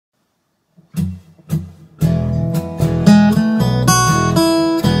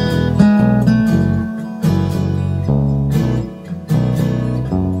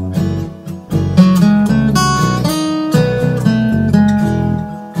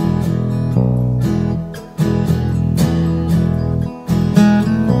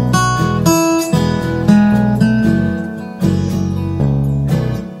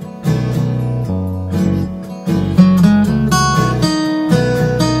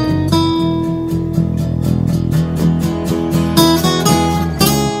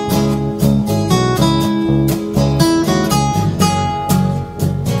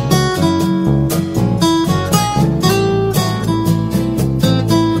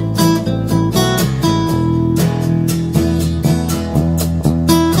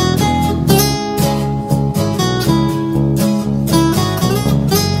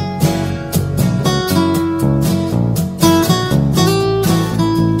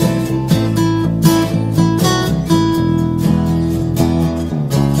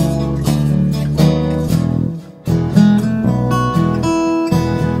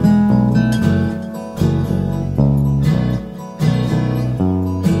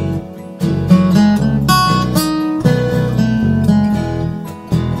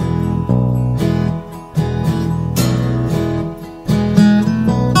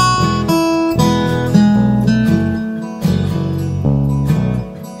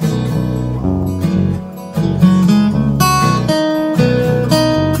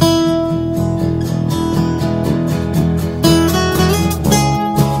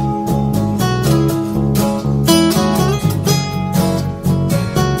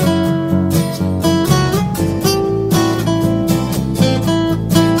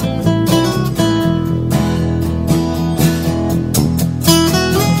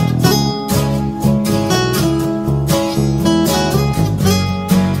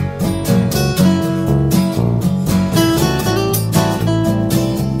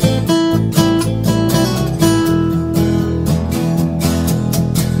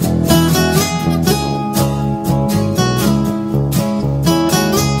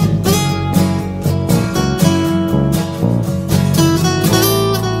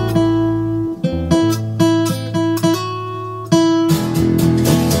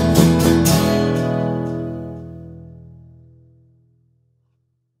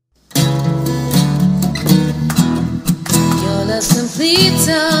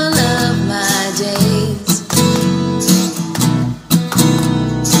all of my days.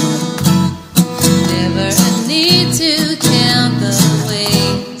 Never a need to count the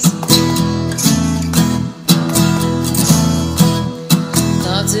ways.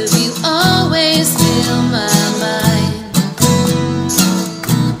 Thoughts of you always fill my mind,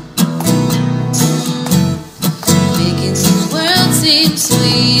 making the world seem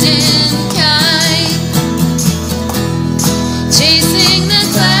sweet and kind. Chasing the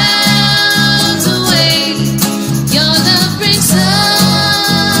clouds away, your love brings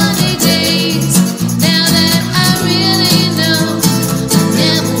sunny days. Now that I really know, I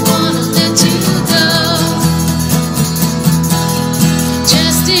never wanna let you go.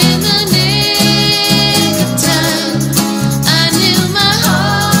 Just in the nick of time, I knew my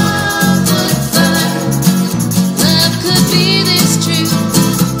heart would find love could be this true.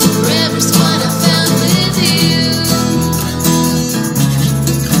 Forever's what I found with you.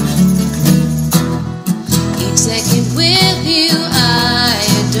 Each second with you I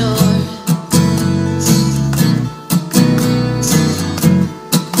adore.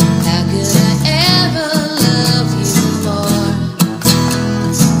 How could I ever love you more?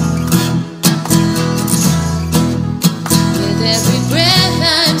 With every breath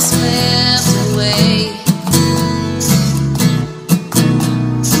I'm swept away,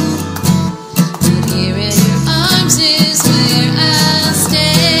 but here in your arms is where I'll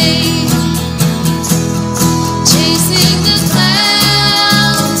stay. Chasing the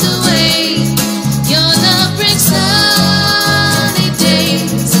clouds away, your love brings sunny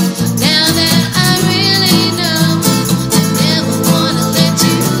days. Now that I really know, I never wanna let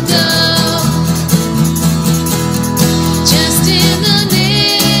you go. Just in the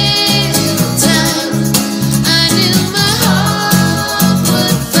nick of time, I knew my heart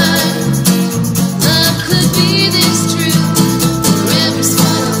would find love could be this true. Forever's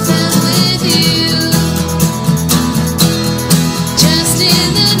what I found with you. Just in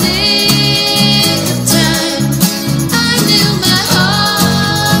the nick of time, I knew my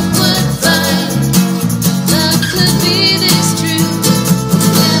heart would find love could be this true.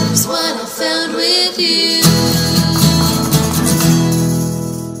 Forever's what I found with you.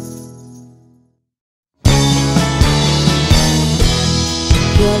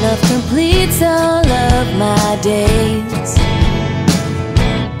 Your love completes all of my days.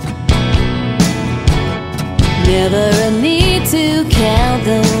 Never a need to count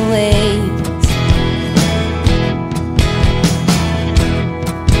the ways.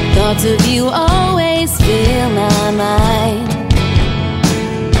 Thoughts of you always fill my mind,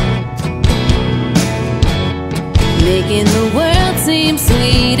 making the world seem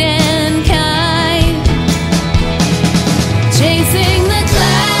sweet and kind. Chasing the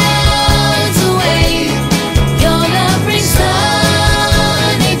clouds away, your love brings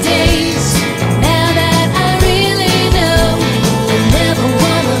sunny days. Now that I really know, I never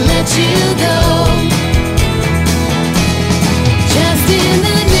wanna let you go. Just in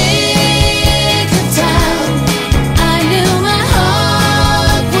the nick of time, I knew my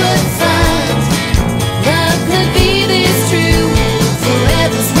heart would find love could be this true.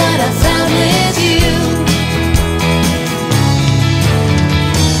 Forever's what I found with you.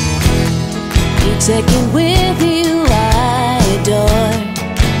 Each second with you I adore.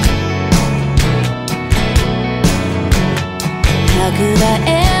 How could I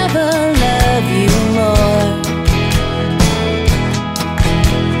ever love you more?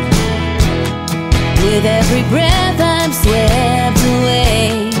 With every breath I'm swept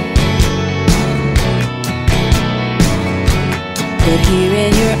away, but here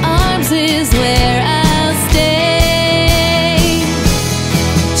in your arms is where I'll stay.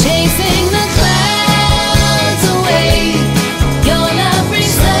 Chasing the clouds away, your love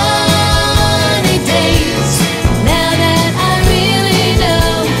brings sunny days. Now that I really know,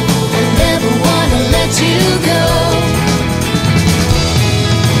 I never wanna let you go.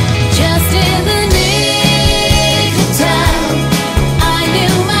 Just in the nick of time, I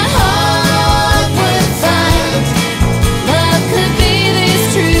knew my heart would find love could be this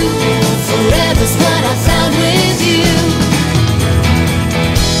true. Forever's what I found with you.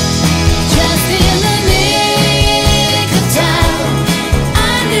 Just in the nick of time,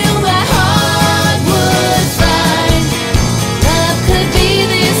 I knew my heart would find love could be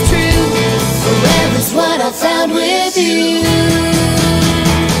this true. Forever's what I found with you.